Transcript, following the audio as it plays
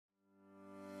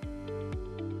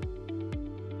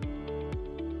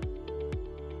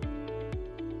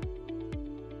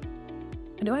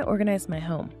How do I organize my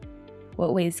home?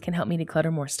 What ways can help me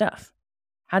declutter more stuff?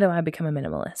 How do I become a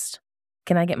minimalist?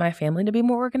 Can I get my family to be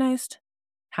more organized?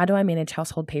 How do I manage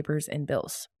household papers and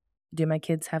bills? Do my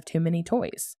kids have too many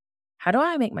toys? How do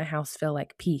I make my house feel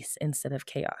like peace instead of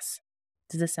chaos?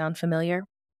 Does this sound familiar?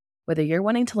 Whether you're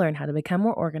wanting to learn how to become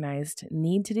more organized,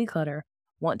 need to declutter,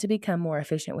 want to become more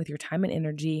efficient with your time and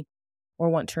energy, or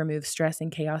want to remove stress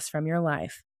and chaos from your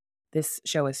life, this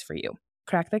show is for you.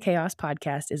 Crack the Chaos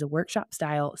podcast is a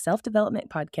workshop-style, self-development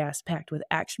podcast packed with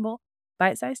actionable,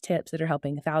 bite-sized tips that are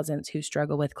helping thousands who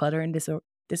struggle with clutter and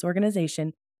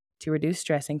disorganization to reduce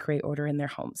stress and create order in their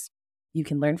homes. You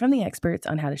can learn from the experts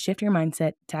on how to shift your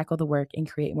mindset, tackle the work, and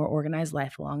create a more organized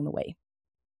life along the way.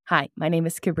 Hi, my name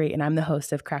is Kabri, and I'm the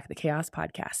host of Crack the Chaos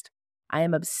podcast. I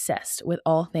am obsessed with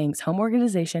all things home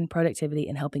organization, productivity,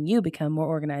 and helping you become more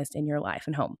organized in your life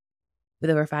and home. With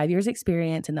over 5 years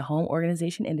experience in the home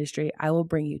organization industry, I will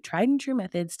bring you tried and true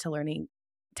methods to learning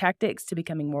tactics to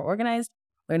becoming more organized,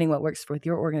 learning what works with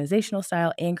your organizational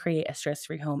style, and create a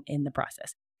stress-free home in the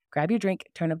process. Grab your drink,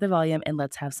 turn up the volume, and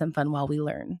let's have some fun while we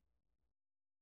learn.